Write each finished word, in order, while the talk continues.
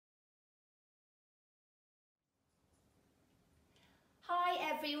Hi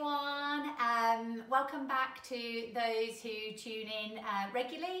everyone, welcome back to those who tune in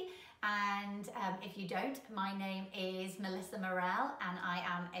regularly, and if you don't, my name is Melissa Morell and I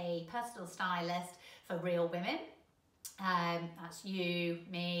am a personal stylist for real women. That's you,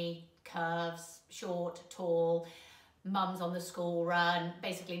 me, curves, short, tall, mums on the school run,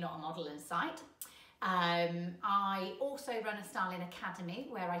 basically not a model in sight. I also run a styling academy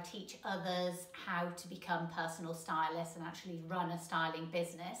where I teach others how to become personal stylists and actually run a styling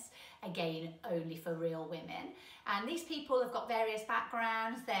business, again, only for real women. And these people have got various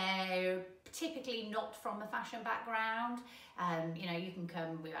backgrounds. They're typically not from a fashion background. You know, you can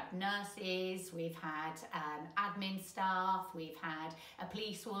come, we've had nurses, we've had admin staff, we've had a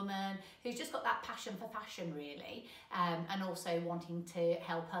policewoman who's just got that passion for fashion really, and also wanting to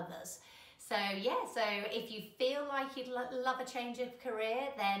help others. So yeah, so if you feel like you'd love a change of career,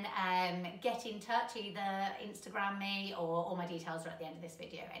 then get in touch, either Instagram me or all my details are at the end of this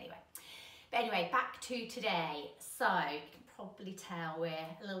video anyway. But anyway, back to today. So you can probably tell we're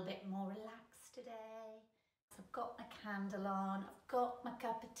a little bit more relaxed today. So I've got my candle on, I've got my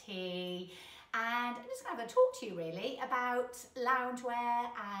cup of tea, and I'm just going to have a talk to you really about loungewear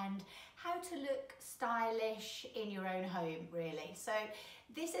and how to look stylish in your own home really. So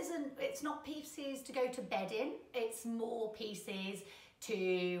this it's not pieces to go to bed in, it's more pieces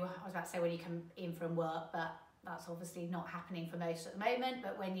to, I was about to say when you come in from work, but that's obviously not happening for most at the moment,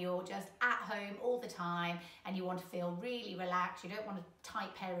 but when you're just at home all the time and you want to feel really relaxed, you don't want a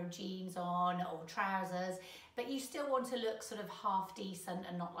tight pair of jeans on or trousers, but you still want to look sort of half decent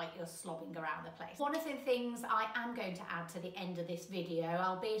and not like you're slobbing around the place. One of the things I am going to add to the end of this video,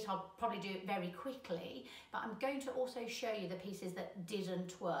 albeit I'll probably do it very quickly, but I'm going to also show you the pieces that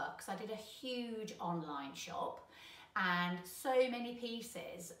didn't work. So I did a huge online shop and so many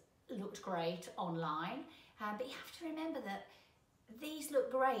pieces looked great online. But you have to remember that these look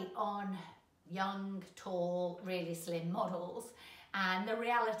great on young, tall, really slim models. And the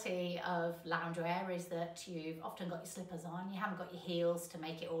reality of loungewear is that you've often got your slippers on, you haven't got your heels to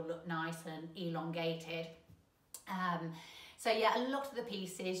make it all look nice and elongated. So yeah, a lot of the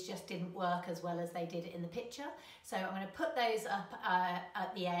pieces just didn't work as well as they did in the picture. So I'm going to put those up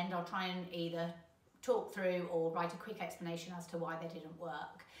at the end. I'll try and either talk through or write a quick explanation as to why they didn't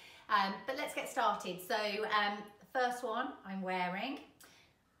work. But let's get started. So first one I'm wearing,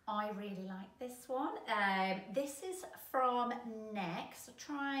 I really like this one. This is from Next. I'll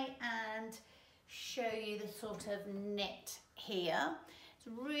try and show you the sort of knit here. It's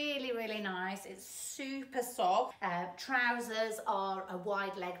really, really nice. It's super soft. Trousers are a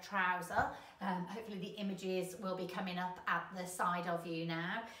wide leg trouser. Hopefully the images will be coming up at the side of you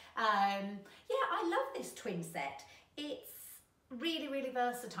now. Yeah, I love this twin set. It's really, really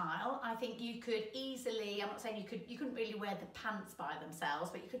versatile. I think you could easily, I'm not saying you couldn't really wear the pants by themselves,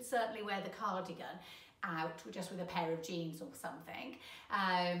 but you could certainly wear the cardigan out just with a pair of jeans or something.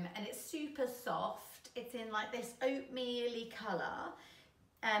 And it's super soft. It's in like this oatmeal-y colour.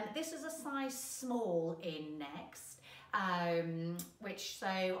 This is a size small in Next, which so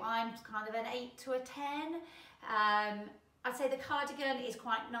I'm kind of an 8 to a 10. I'd say the cardigan is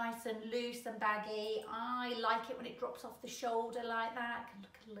quite nice and loose and baggy. I like it when it drops off the shoulder like that. It can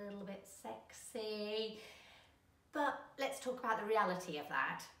look a little bit sexy. But let's talk about the reality of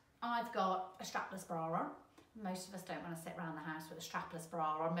that. I've got a strapless bra on. Most of us don't want to sit around the house with a strapless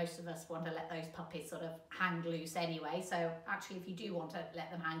bra on. Most of us want to let those puppies sort of hang loose anyway. So actually, if you do want to let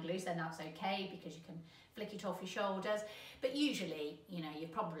them hang loose, then that's okay because you can flick it off your shoulders. But usually, you know,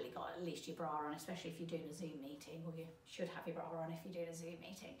 you've probably got at least your bra on, especially if you're doing a Zoom meeting, or you should have your bra on if you're doing a Zoom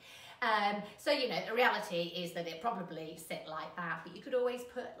meeting. So, you know, the reality is that it probably sit like that, but you could always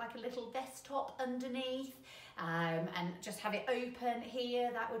put like a little vest top underneath and just have it open here.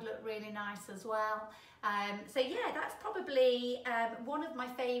 That would look really nice as well. So yeah, that's probably one of my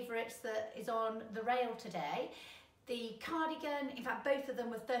favourites that is on the rail today. The cardigan, in fact, both of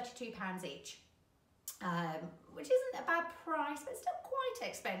them were £32 each. Which isn't a bad price, but still quite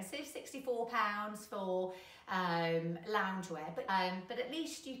expensive, £64 for loungewear. But at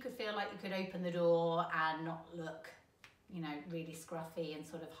least you could feel like you could open the door and not look, you know, really scruffy and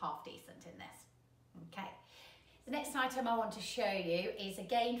sort of half decent in this. Okay. The next item I want to show you is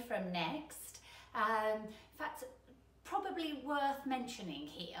again from Next. In fact, probably worth mentioning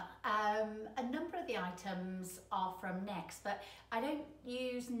here. A number of the items are from Next, but I don't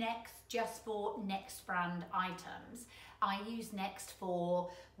use Next just for Next brand items. I use Next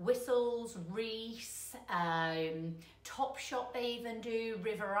for whistles, wreaths, Topshop they even do,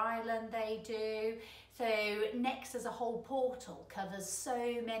 River Island they do. So Next as a whole portal covers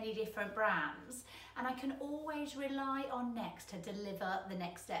so many different brands. and I can always rely on Next to deliver the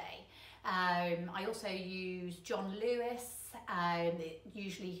next day. I also use John Lewis.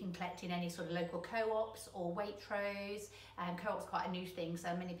 Usually you can collect in any sort of local co-ops or Waitrose. Co-op's quite a new thing,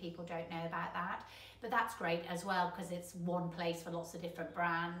 so many people don't know about that. But that's great as well because it's one place for lots of different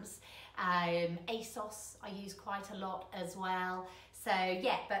brands. Asos I use quite a lot as well. So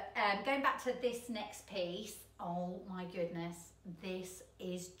yeah, but going back to this next piece, oh my goodness, this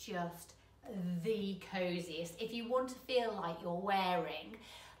is just the coziest. If you want to feel like you're wearing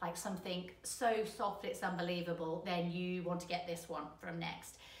like something so soft it's unbelievable, then you want to get this one from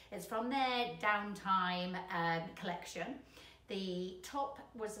Next. It's from their Downtime collection. The top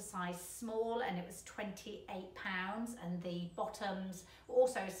was a size small and it was £28, and the bottoms were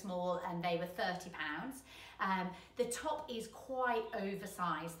also small and they were £30. The top is quite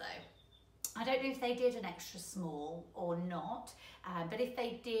oversized though. I don't know if they did an extra small or not, but if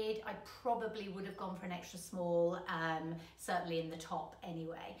they did, I probably would have gone for an extra small, certainly in the top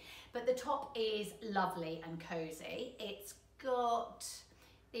anyway. But the top is lovely and cozy. It's got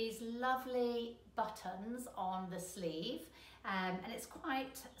these lovely buttons on the sleeve, and it's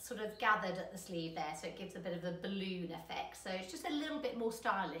quite sort of gathered at the sleeve there, so it gives a bit of a balloon effect. So it's just a little bit more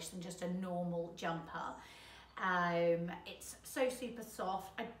stylish than just a normal jumper. It's so super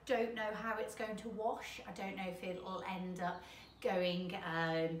soft. I don't know how it's going to wash. I don't know if it'll end up going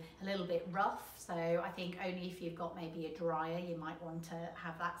a little bit rough, so I think only if you've got maybe a dryer you might want to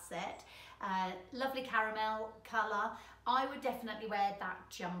have that set. Lovely caramel colour. I would definitely wear that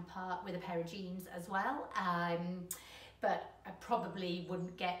jumper with a pair of jeans as well, but I probably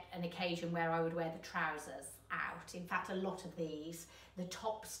wouldn't get an occasion where I would wear the trousers out. In fact, a lot of these, the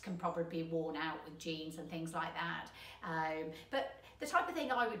tops can probably be worn out with jeans and things like that. But the type of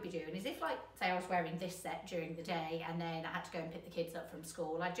thing I would be doing is if, like, say I was wearing this set during the day and then I had to go and pick the kids up from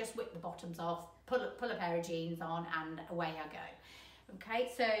school, I'd just whip the bottoms off, pull a pair of jeans on, and away I go. Okay,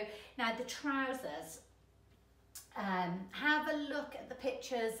 so now the trousers, have a look at the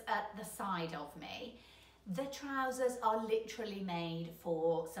pictures at the side of me. The trousers are literally made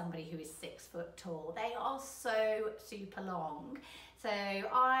for somebody who is 6 foot tall. They are so super long. So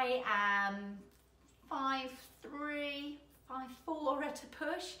I am 5'3", 5'4" at a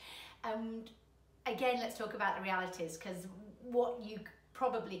push. And again, let's talk about the realities, because what you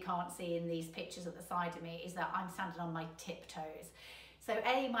probably can't see in these pictures at the side of me is that I'm standing on my tiptoes. So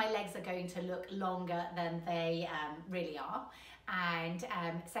A, my legs are going to look longer than they really are. And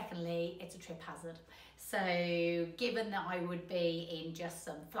secondly, it's a trip hazard. So given that I would be in just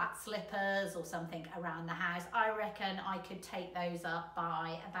some flat slippers or something around the house, I reckon I could take those up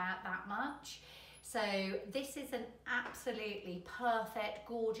by about that much. So this is an absolutely perfect,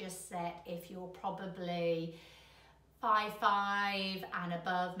 gorgeous set if you're probably 5'5" and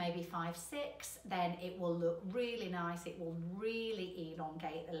above, maybe 5'6", then it will look really nice. It will really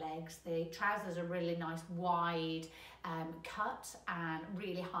elongate the legs. The trousers are really nice, wide cut and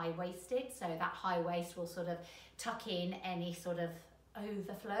really high-waisted, so that high waist will sort of tuck in any sort of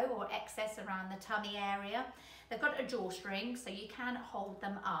overflow or excess around the tummy area. They've got a drawstring, so you can hold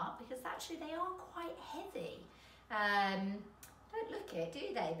them up, because actually they are quite heavy. Don't look it,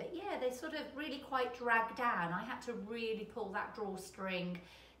 do they? But yeah, they sort of really quite drag down. I had to really pull that drawstring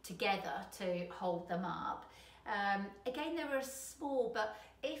together to hold them up. Again, they were small, but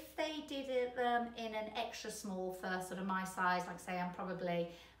if they did it in an extra small for sort of my size, like say I'm probably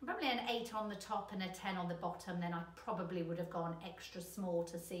an 8 on the top and a 10 on the bottom, then I probably would have gone extra small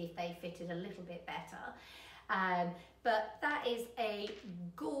to see if they fitted a little bit better. But that is a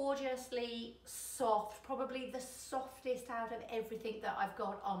gorgeously soft, probably the softest out of everything that I've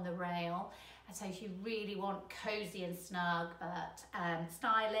got on the rail. And so if you really want cozy and snug but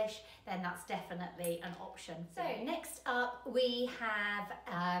stylish, then that's definitely an option. So next up we have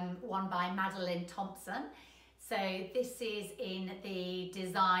one by Madeleine Thompson. So this is in the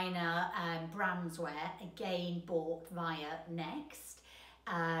designer brandswear, again bought via Next.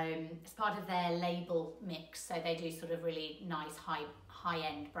 It's part of their label mix, so they do sort of really nice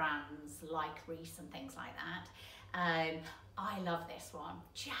high-end brands like Reese and things like that. I love this one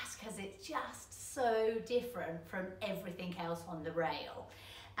just because it's just so different from everything else on the rail.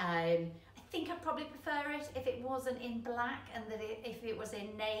 I think I'd probably prefer it if it wasn't in black and if it was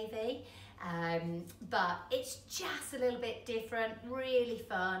in navy, but it's just a little bit different, really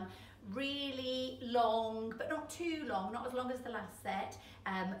fun. Really long, but not too long, not as long as the last set.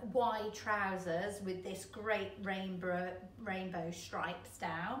 Wide trousers with this great rainbow stripes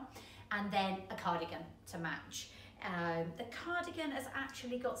down, and then a cardigan to match. The cardigan has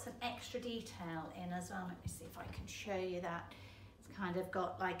actually got some extra detail in as well. Let me see if I can show you that. It's kind of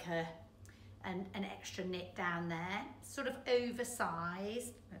got like a an extra knit down there, sort of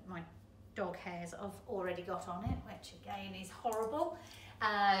oversized. My dog hairs I've already got on it, which again is horrible.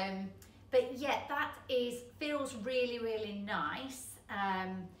 But yeah, that feels really, really nice.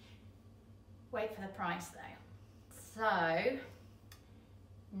 Wait for the price though. So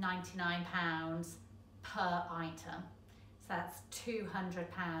 £99 per item. So that's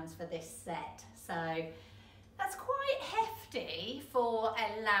 £200 for this set. So that's quite hefty for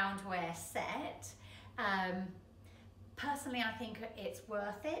a loungewear set. Personally, I think it's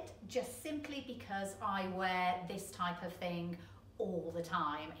worth it, just simply because I wear this type of thing all the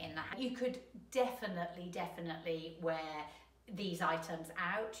time in the house. You could definitely wear these items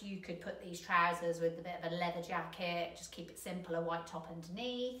out. You could put these trousers with a bit of a leather jacket, just keep it simple, a white top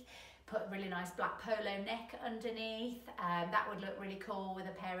underneath, put a really nice black polo neck underneath. That would look really cool with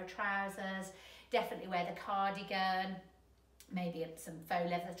a pair of trousers. Definitely wear the cardigan, maybe some faux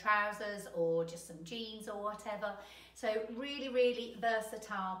leather trousers or just some jeans or whatever. So really, really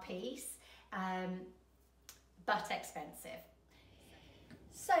versatile piece, but expensive.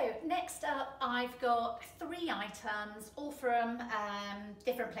 So next up, I've got 3 items, all from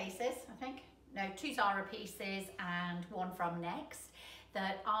different places, I think. No, 2 Zara pieces and 1 from Next,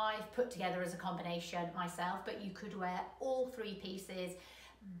 that I've put together as a combination myself, but you could wear all 3 pieces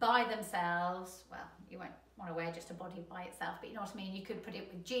by themselves. Well, you won't want to wear just a body by itself, but you know what I mean. You could put it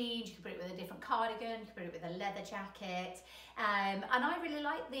with jeans, you could put it with a different cardigan, you could put it with a leather jacket, and I really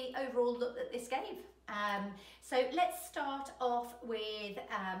like the overall look that this gave. So let's start off with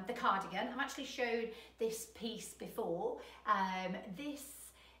the cardigan. I've actually showed this piece before.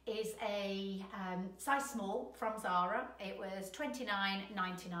 This is a size small from Zara. It was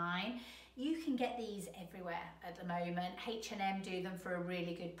 $29.99. You can get these everywhere at the moment. H&M do them for a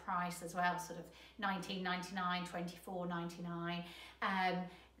really good price as well, sort of $19.99, $24.99.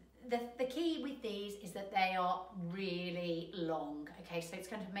 The key with these is that they are really long, okay? So it's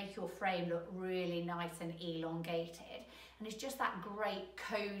going to make your frame look really nice and elongated. And it's just that great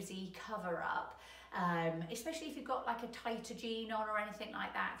cozy cover up, especially if you've got like a tighter jean on or anything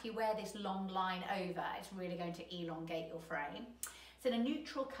like that. If you wear this long line over, it's really going to elongate your frame. It's in a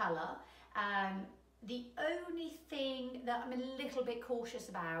neutral colour. The only thing that I'm a little bit cautious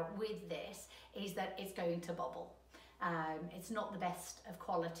about with this is that it's going to bobble. It's not the best of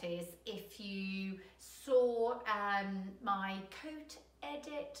qualities. If you saw my coat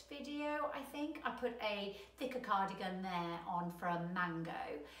edit video, I think I put a thicker cardigan there on from Mango,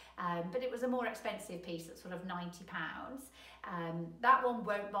 but it was a more expensive piece at sort of £90. That one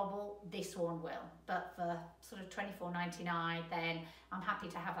won't bobble, this one will, but for sort of $24.99, then I'm happy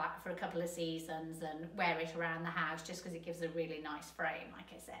to have that for a couple of seasons and wear it around the house, just because it gives a really nice frame,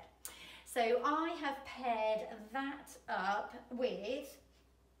 like I said. So I have paired that up with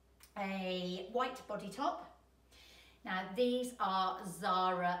a white body top. Now these are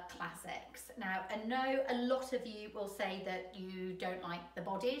Zara classics. Now I know a lot of you will say that you don't like the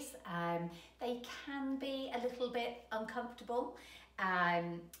bodies. They can be a little bit uncomfortable.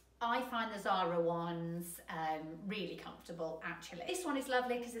 I find the Zara ones really comfortable actually. This one is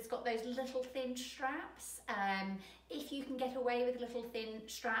lovely because it's got those little thin straps. If you can get away with little thin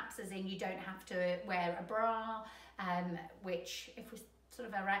straps, as in you don't have to wear a bra, which if we sort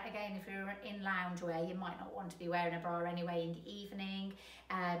of again, if you're in loungewear, you might not want to be wearing a bra anyway in the evening.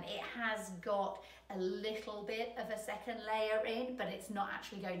 It has got a little bit of a second layer in, but it's not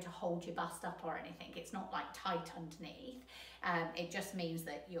actually going to hold your bust up or anything. It's not like tight underneath. It just means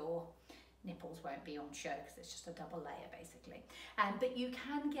that your nipples won't be on show because it's just a double layer basically. But you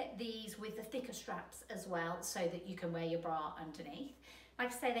can get these with the thicker straps as well, so that you can wear your bra underneath.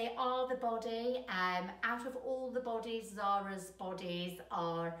 Like I say, they are the body. Out of all the bodies, Zara's bodies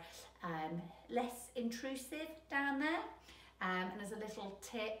are less intrusive down there. And as a little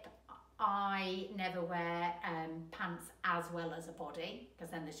tip, I never wear pants as well as a body,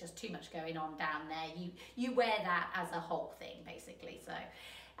 because then there's just too much going on down there. You wear that as a whole thing basically. So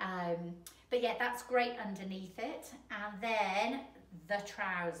but yeah, that's great underneath it. And then the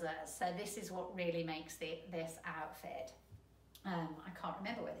trousers. So this is what really makes this outfit. I can't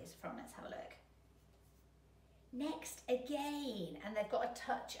remember where these are from. Let's have a look. Next again, and they've got a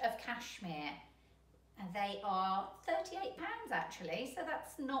touch of cashmere, and they are £38 actually, so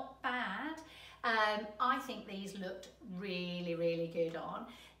that's not bad. I think these looked really, really good on.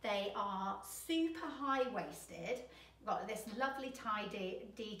 They are super high-waisted. Got this lovely tie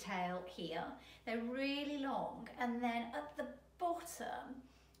detail here. They're really long, and then at the bottom,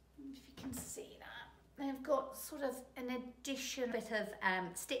 if you can see that, they've got sort of an additional bit of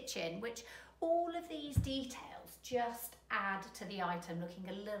stitching, which all of these details just add to the item looking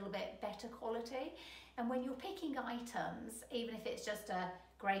a little bit better quality. And when you're picking items, even if it's just a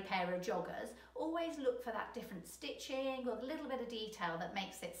grey pair of joggers, always look for that different stitching or a little bit of detail that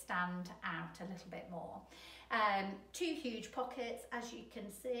makes it stand out a little bit more. Two huge pockets, as you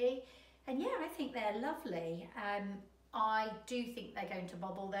can see, and yeah, I think they're lovely. I do think they're going to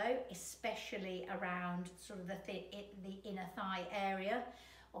bobble though, especially around sort of the inner thigh area,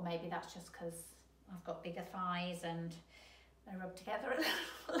 or maybe that's just because I've got bigger thighs and they rub together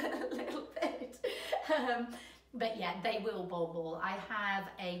a little bit. But yeah, they will bobble. I have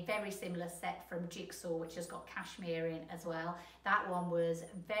a very similar set from Jigsaw, which has got cashmere in as well. That one was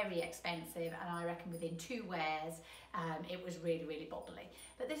very expensive, and I reckon within 2 wears, it was really, really bobbly.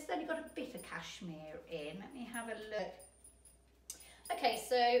 But this has only got a bit of cashmere in. Let me have a look. Okay,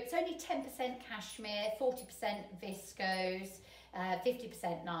 so it's only 10% cashmere, 40% viscose,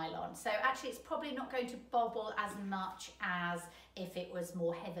 50% nylon. So actually it's probably not going to bobble as much as if it was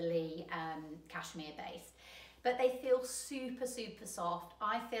more heavily cashmere based. But they feel super, super soft.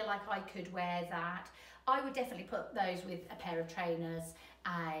 I feel like I could wear that. I would definitely put those with a pair of trainers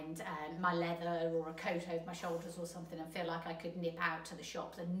and my leather or a coat over my shoulders or something, and feel like I could nip out to the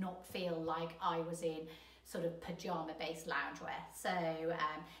shops and not feel like I was in sort of pajama based loungewear. So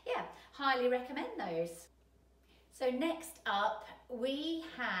yeah, highly recommend those. So next up we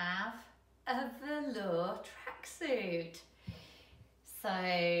have a velour tracksuit.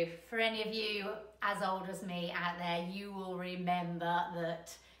 So for any of you as old as me out there, you will remember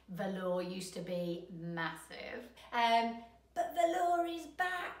that velour used to be massive. But velour is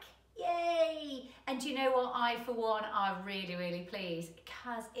back, yay! And do you know what, I for one are really, really pleased,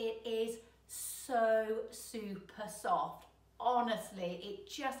 because it is so super soft. Honestly,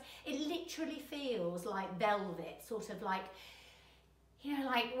 it literally feels like velvet, sort of like, you know,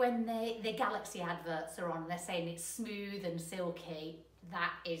 like when the Galaxy adverts are on, they're saying it's smooth and silky.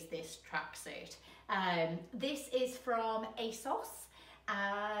 That is this tracksuit. This is from Asos,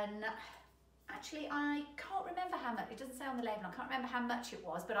 and actually I can't remember how much, it doesn't say on the label, I can't remember how much it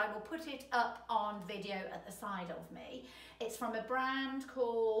was, but I will put it up on video at the side of me. It's from a brand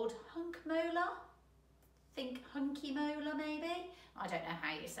called Hunkemoller. Think Hunkemoller maybe? I don't know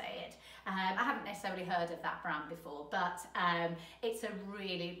how you say it. I haven't necessarily heard of that brand before, but it's a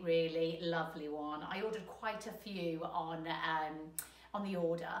really, really lovely one. I ordered quite a few on the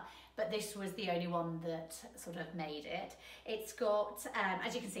order, but this was the only one that sort of made it. It's got,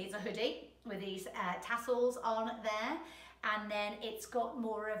 as you can see, it's a hoodie with these tassels on there, and then it's got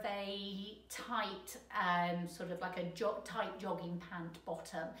more of a tight, sort of like a tight jogging pant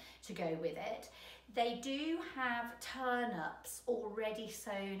bottom to go with it. They do have turn-ups already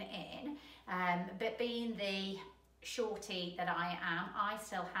sewn in, but being the shorty that I am, I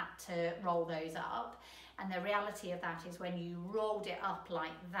still had to roll those up. And the reality of that is when you rolled it up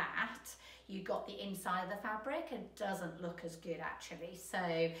like that, you got the inside of the fabric and it doesn't look as good actually. So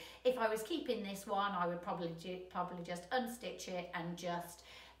if I was keeping this one, I would probably just unstitch it and just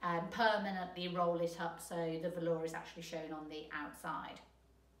permanently roll it up so the velour is actually shown on the outside.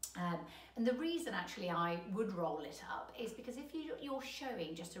 And the reason actually I would roll it up is because if you're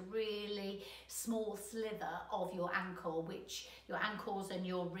showing just a really small slither of your ankle, which your ankles and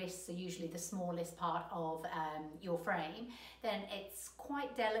your wrists are usually the smallest part of your frame, then it's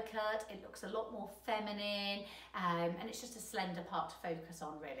quite delicate, it looks a lot more feminine, and it's just a slender part to focus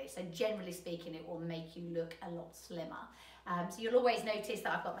on really. So generally speaking, it will make you look a lot slimmer. So you'll always notice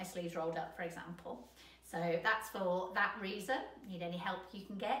that I've got my sleeves rolled up, for example. So that's for that reason. Need any help you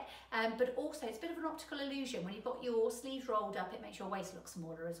can get. But also it's a bit of an optical illusion. When you've got your sleeves rolled up, it makes your waist look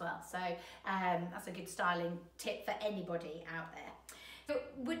smaller as well. So that's a good styling tip for anybody out there. So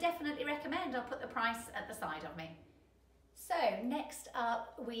would definitely recommend. I'll put the price at the side of me. So next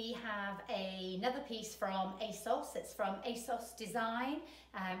up we have another piece from Asos. It's from Asos Design,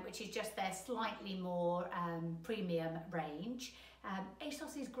 which is just their slightly more premium range.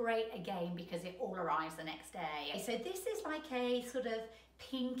 Asos is great again because it all arrives the next day. So this is like a sort of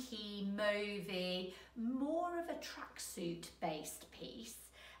pinky, mauvey, more of a tracksuit based piece.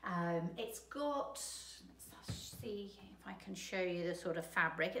 It's got, let's see if I can show you the sort of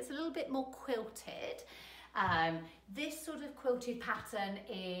fabric. It's a little bit more quilted. This sort of quilted pattern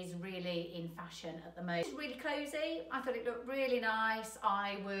is really in fashion at the moment. It's really cozy. I thought it looked really nice.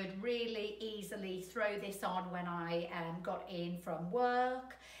 I would really easily throw this on when I got in from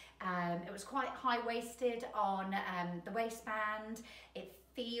work. It was quite high-waisted on the waistband. It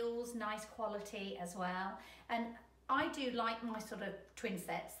feels nice quality as well. And I do like my sort of twin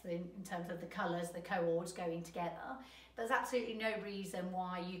sets in terms of the colours, the co-ords going together. There's absolutely no reason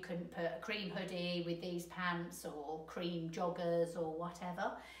why you couldn't put a cream hoodie with these pants or cream joggers or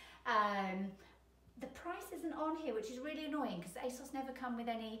whatever. The price isn't on here, which is really annoying because ASOS never come with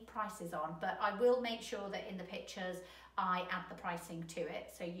any prices on, but I will make sure that in the pictures I add the pricing to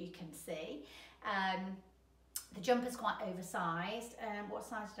it so you can see. The jumper's quite oversized. What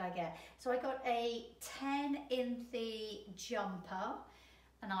size did I get? So I got a 10 in the jumper,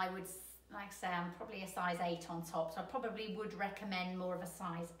 and I would, like I say, I'm probably a size 8 on top, so I probably would recommend more of a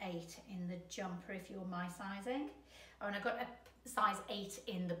size 8 in the jumper if you're my sizing. Oh, and I got a size 8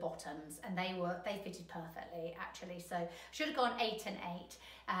 in the bottoms, and they fitted perfectly actually, so should have gone 8 and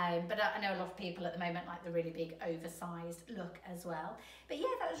 8, but I know a lot of people at the moment like the really big oversized look as well. But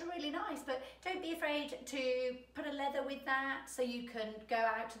yeah, that was really nice. But don't be afraid to put a leather with that, so you can go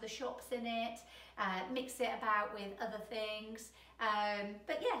out to the shops in it, mix it about with other things,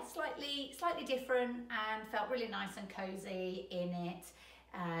 but yeah, slightly different, and felt really nice and cozy in it.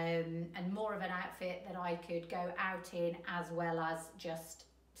 And more of an outfit that I could go out in as well as just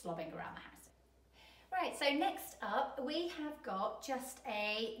slobbing around the house. Right, so next up we have got just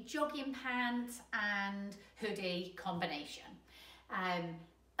a jogging pant and hoodie combination.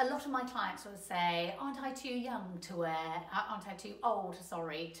 A lot of my clients will say, aren't I too young to wear, aren't I too old,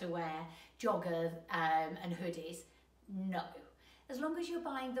 sorry, to wear joggers and hoodies? No. As long as you're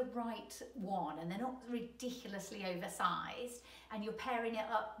buying the right one and they're not ridiculously oversized, and you're pairing it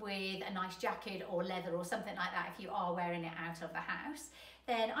up with a nice jacket or leather or something like that if you are wearing it out of the house,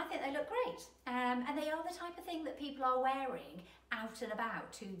 then I think they look great. And they are the type of thing that people are wearing out and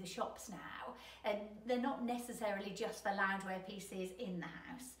about to the shops now. And they're not necessarily just for loungewear pieces in the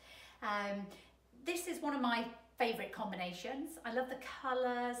house. This is one of my favourite combinations. I love the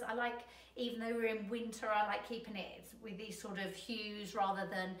colours. I like, even though we're in winter, I like keeping it with these sort of hues rather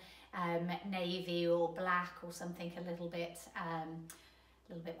than navy or black or something a little bit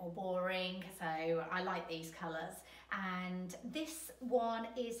more boring. So I like these colours. And this one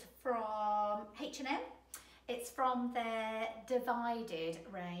is from H&M. It's from their Divided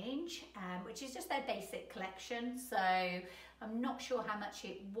range, which is just their basic collection. So I'm not sure how much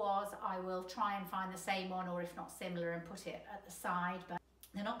it was. I will try and find the same one, or if not similar, and put it at the side. But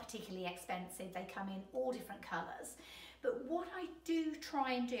they're not particularly expensive. They come in all different colours. But what I do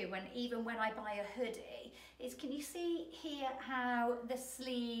try and do, even when I buy a hoodie, is, can you see here how the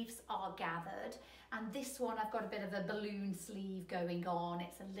sleeves are gathered? And this one, I've got a bit of a balloon sleeve going on.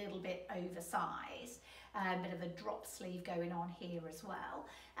 It's a little bit oversized. A bit of a drop sleeve going on here as well.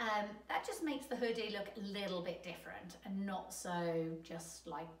 That just makes the hoodie look a little bit different and not so just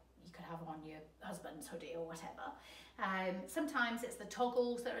like you could have on your husband's hoodie or whatever. Sometimes it's the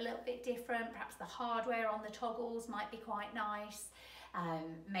toggles that are a little bit different. Perhaps the hardware on the toggles might be quite nice.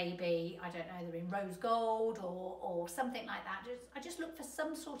 Maybe, I don't know, they're in rose gold or something like that. I just look for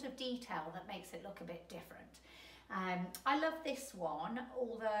some sort of detail that makes it look a bit different. I love this one,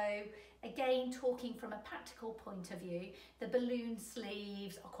 although again, talking from a practical point of view, the balloon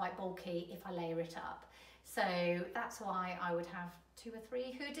sleeves are quite bulky if I layer it up. So that's why I would have 2 or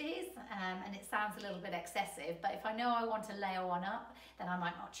 3 hoodies, and it sounds a little bit excessive, but if I know I want to layer one up, then I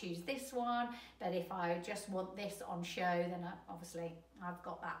might not choose this one. But if I just want this on show, then obviously I've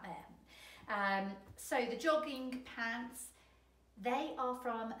got that there. So the jogging pants, they are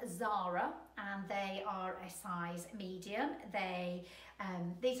from Zara, and they are a size medium.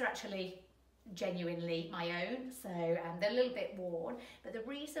 These are actually genuinely my own, so they're a little bit worn, but the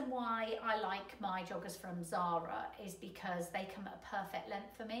reason why I like my joggers from Zara is because they come at a perfect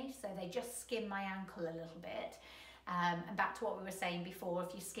length for me, so they just skim my ankle a little bit. And back to what we were saying before,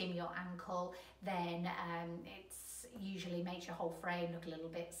 if you skim your ankle, then it's usually makes your whole frame look a little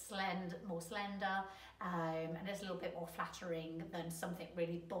bit more slender, and it's a little bit more flattering than something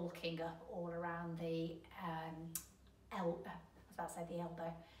really bulking up all around the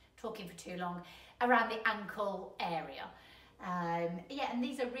elbow. Talking for too long, around the ankle area. Yeah, and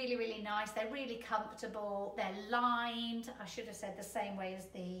these are really, really nice. They're really comfortable. They're lined, I should have said the same way as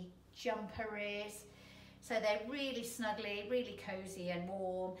the jumper is. So they're really snuggly, really cozy and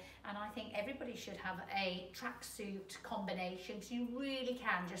warm. And I think everybody should have a tracksuit combination, because you really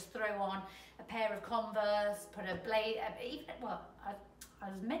can just throw on a pair of Converse, put a well, I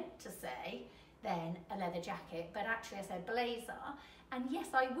was meant to say then a leather jacket, but actually I said blazer. And yes,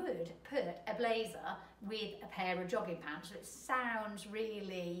 I would put a blazer with a pair of jogging pants. It sounds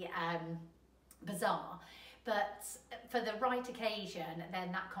really bizarre, but for the right occasion,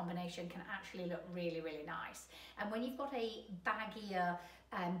 then that combination can actually look really, really nice. And when you've got a baggier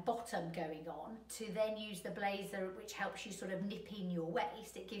bottom going on to then use the blazer, which helps you sort of nip in your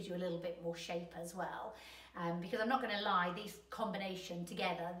waist. It gives you a little bit more shape as well. Because I'm not going to lie, these combination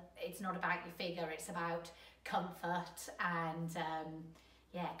together, it's not about your figure, it's about comfort and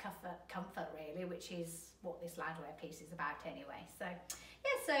yeah, comfort really, which is what this loungewear piece is about anyway. So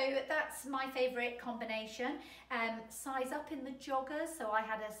yeah, so that's my favourite combination. Size up in the joggers, so I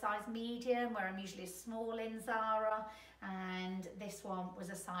had a size medium where I'm usually small in Zara, and this one was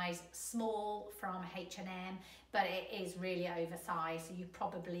a size small from H&M, but it is really oversized, so you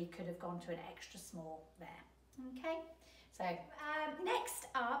probably could have gone to an extra small there. Okay, so next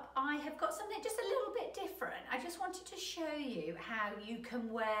up I have got something just a little bit different. I just wanted to show you how you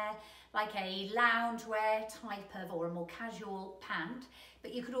can wear like a loungewear type of, or a more casual pant,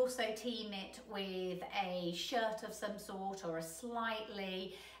 but you could also team it with a shirt of some sort or a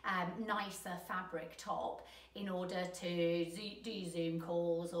slightly nicer fabric top in order to do Zoom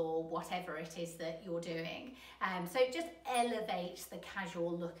calls or whatever it is that you're doing. So it just elevates the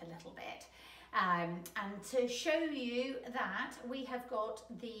casual look a little bit. And to show you that, we have got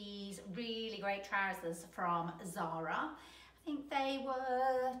these really great trousers from Zara. I think they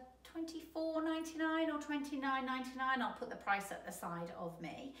were £24.99 or £29.99. I'll put the price at the side of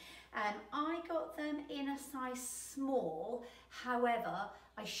me. I got them in a size small, however,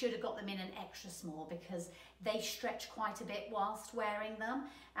 I should have got them in an extra small because they stretch quite a bit whilst wearing them.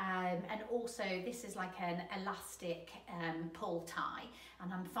 And also this is like an elastic pull tie,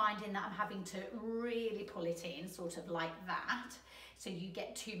 and I'm finding that I'm having to really pull it in sort of like that, so you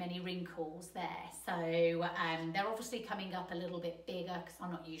get too many wrinkles there. So they're obviously coming up a little bit bigger because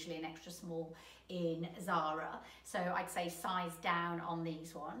I'm not usually an extra small in Zara, so I'd say size down on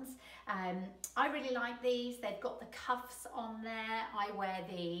these ones. I really like these. They've got the cuffs on there. I wear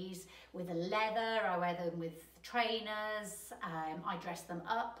these with a leather, I wear them with trainers, I dress them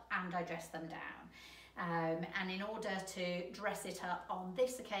up and I dress them down. And in order to dress it up on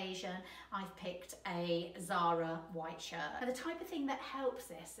this occasion, I've picked a Zara white shirt. Now, the type of thing that helps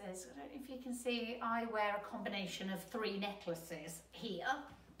this is, I don't know if you can see, I wear a combination of 3 necklaces here.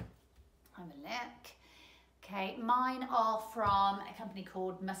 Have a look. Okay, mine are from a company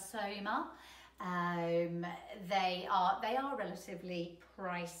called Masoma. They are relatively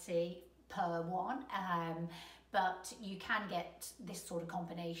pricey per one, but you can get this sort of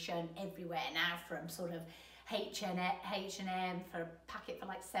combination everywhere now, from sort of H&M for a packet for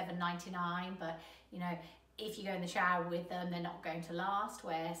like $7.99, but you know, if you go in the shower with them, they're not going to last,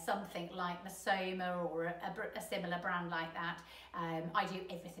 where something like Masoma or a similar brand like that, I do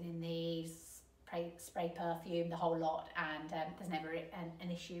everything in these, spray perfume, the whole lot, and there's never an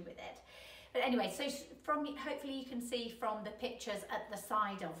issue with it. But anyway, so hopefully you can see from the pictures at the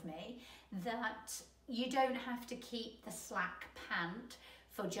side of me that you don't have to keep the slack pant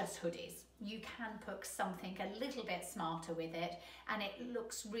for just hoodies. You can put something a little bit smarter with it, and it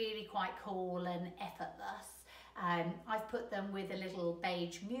looks really quite cool and effortless. I've put them with a little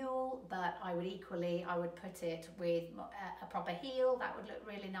beige mule, but I would put it with a proper heel. That would look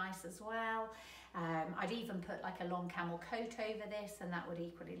really nice as well. I'd even put like a long camel coat over this, and that would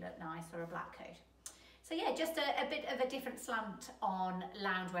equally look nice, or a black coat. So yeah, just a bit of a different slant on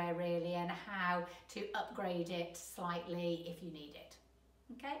loungewear really, and how to upgrade it slightly if you need it.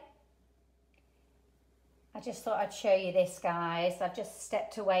 Okay. I just thought I'd show you this, guys. I've just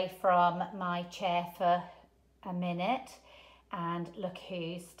stepped away from my chair for a minute, and look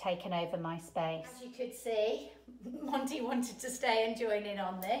who's taken over my space. As you could see, Monty wanted to stay and join in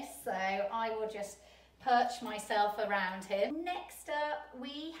on this, so I will just perch myself around him. Next up,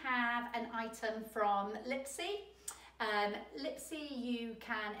 we have an item from Lipsy. Lipsy you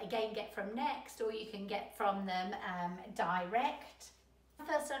can again get from Next, or you can get from them direct.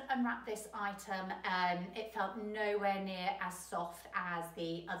 First, I unwrapped this item, it felt nowhere near as soft as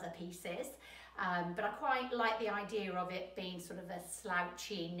the other pieces. But I quite like the idea of it being sort of a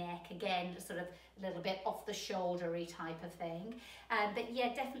slouchy neck, again, sort of a little bit off the shouldery type of thing. But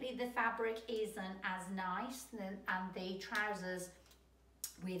yeah, definitely the fabric isn't as nice, and the trousers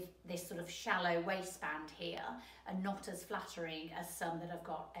with this sort of shallow waistband here are not as flattering as some that have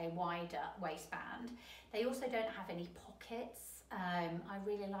got a wider waistband. They also don't have any pockets. I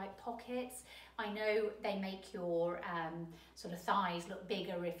really like pockets. I know they make your sort of thighs look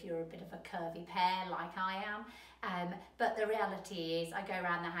bigger if you're a bit of a curvy pear like I am, but the reality is I go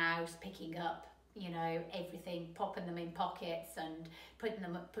around the house picking up, you know, everything, popping them in pockets and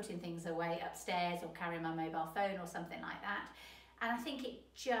putting things away upstairs, or carrying my mobile phone or something like that, and I think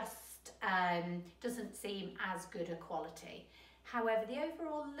it just doesn't seem as good a quality. However, the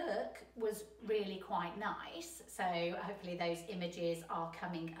overall look was really quite nice. So hopefully those images are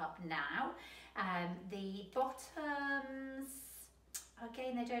coming up now. The bottoms,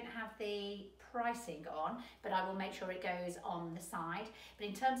 again, they don't have the pricing on, but I will make sure it goes on the side. But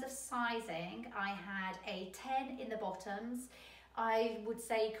in terms of sizing, I had a 10 in the bottoms. I would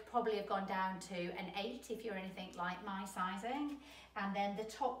say you could probably have gone down to an 8 if you're anything like my sizing. And then the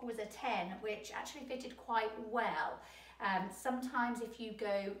top was a 10, which actually fitted quite well. Sometimes if you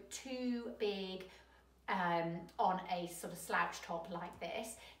go too big on a sort of slouch top like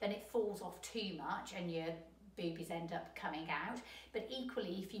this, then it falls off too much and your boobies end up coming out. But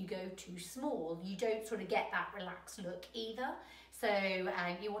equally, if you go too small, you don't sort of get that relaxed look either. So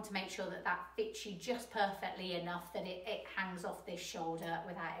you want to make sure that that fits you just perfectly enough that it hangs off this shoulder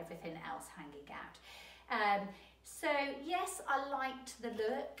without everything else hanging out. So yes, I liked the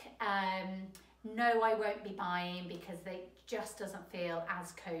look. No, I won't be buying because it just doesn't feel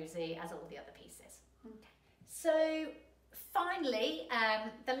as cozy as all the other pieces. Okay. So finally,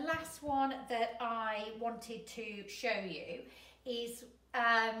 the last one that I wanted to show you is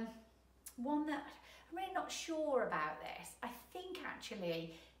one that I'm really not sure about this. I think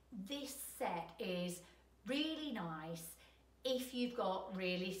actually this set is really nice if you've got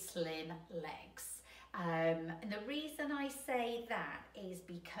really slim legs. And the reason I say that is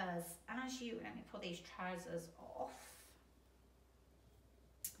because let me pull these trousers off.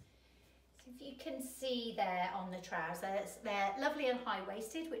 So if you can see there on the trousers, they're lovely and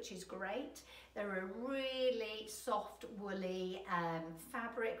high-waisted, which is great. They're a really soft, woolly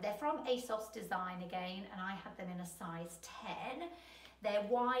fabric. They're from Asos Design again, and I had them in a size 10. They're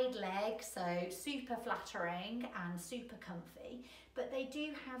wide leg, so super flattering and super comfy, but they do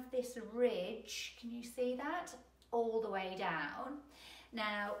have this ridge, can you see that? All the way down.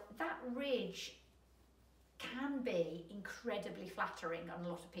 Now, that ridge can be incredibly flattering on a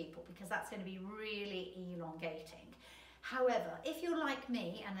lot of people because that's going to be really elongating. However, if you're like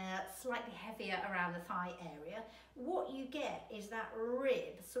me and are slightly heavier around the thigh area, what you get is that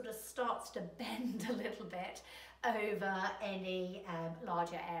rib sort of starts to bend a little bit over any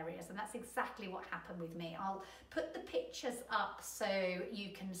larger areas, and that's exactly what happened with me. I'll put the pictures up so you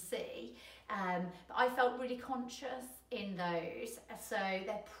can see, but I felt really conscious in those, so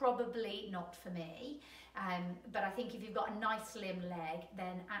they're probably not for me. But I think if you've got a nice slim leg,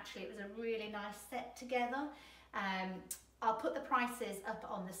 then actually it was a really nice set together. I'll put the prices up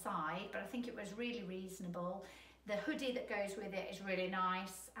on the side, but I think it was really reasonable. The hoodie that goes with it is really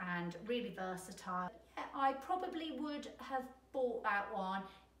nice and really versatile. I probably would have bought that one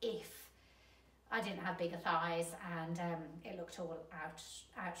if I didn't have bigger thighs and it looked all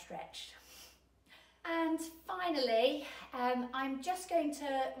outstretched. And finally, I'm just going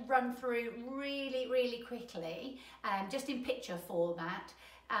to run through really quickly, just in picture format,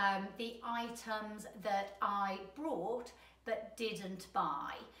 the items that I brought but didn't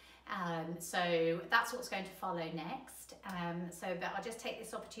buy. So that's what's going to follow next. But I'll just take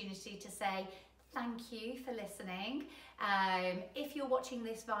this opportunity to say thank you for listening. If you're watching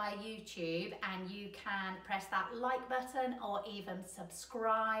this via YouTube and you can press that like button or even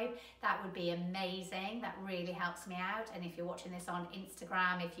subscribe, that would be amazing. That really helps me out. And if you're watching this on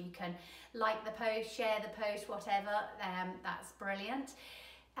Instagram, if you can like the post, share the post, whatever, that's brilliant.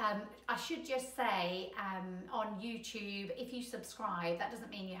 I should just say on YouTube, if you subscribe, that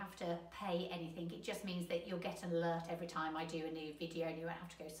doesn't mean you have to pay anything. It just means that you'll get an alert every time I do a new video and you won't have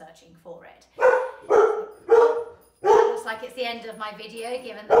to go searching for it. That looks like it's the end of my video,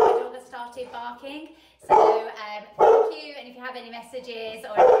 given that my dog has started barking. So thank you, and if you have any messages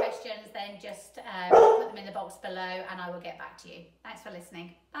or any questions, then just put them in the box below and I will get back to you. Thanks for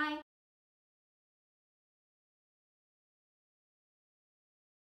listening. Bye.